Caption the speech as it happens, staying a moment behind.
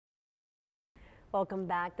Welcome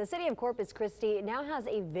back. The city of Corpus Christi now has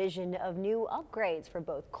a vision of new upgrades for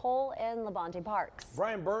both Cole and Labonte parks.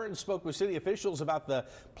 Brian Burns spoke with city officials about the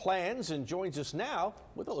plans and joins us now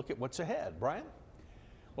with a look at what's ahead. Brian?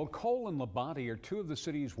 Well, Cole and Labonte are two of the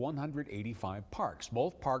city's 185 parks.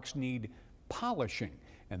 Both parks need polishing,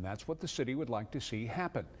 and that's what the city would like to see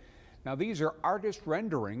happen. Now, these are artist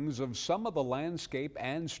renderings of some of the landscape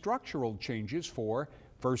and structural changes for,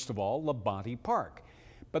 first of all, Labonte Park.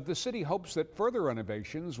 But the city hopes that further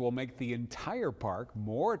renovations will make the entire park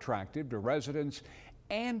more attractive to residents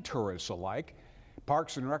and tourists alike.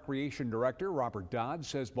 Parks and Recreation Director Robert Dodd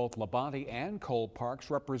says both Labonte and Cole parks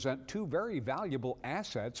represent two very valuable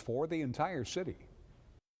assets for the entire city.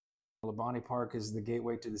 Labonte Park is the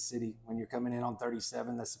gateway to the city. When you're coming in on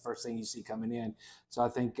 37, that's the first thing you see coming in. So I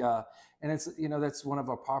think, and it's, that's one of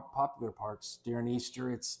our popular parks. During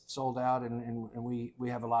Easter, it's sold out, and we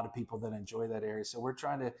have a lot of people that enjoy that area. So we're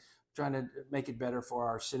trying to make it better for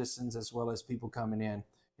our citizens as well as people coming in.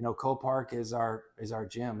 Cole Park is our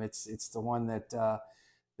gem. It's the one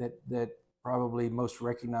that probably most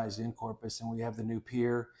recognized in Corpus, and we have the new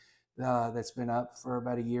pier that's been up for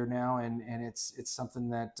about a year now, and it's something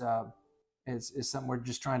that is something we're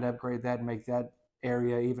just trying to upgrade that and make that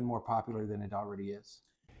area even more popular than it already is.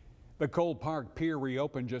 The Cole Park Pier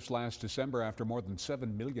reopened just last December after more than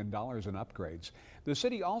 $7 million in upgrades. The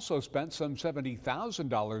city also spent some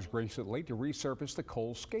 $70,000 recently to resurface the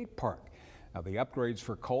Cole Skate Park. Now, the upgrades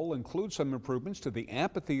for Cole include some improvements to the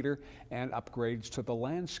amphitheater and upgrades to the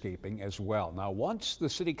landscaping as well. Now, once the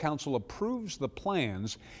City Council approves the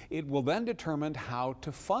plans, it will then determine how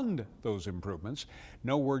to fund those improvements.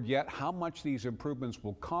 No word yet how much these improvements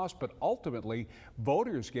will cost, but ultimately,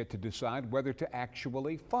 voters get to decide whether to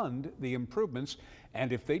actually fund the improvements.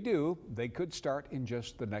 And if they do, they could start in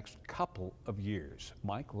just the next couple of years.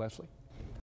 Mike, Leslie?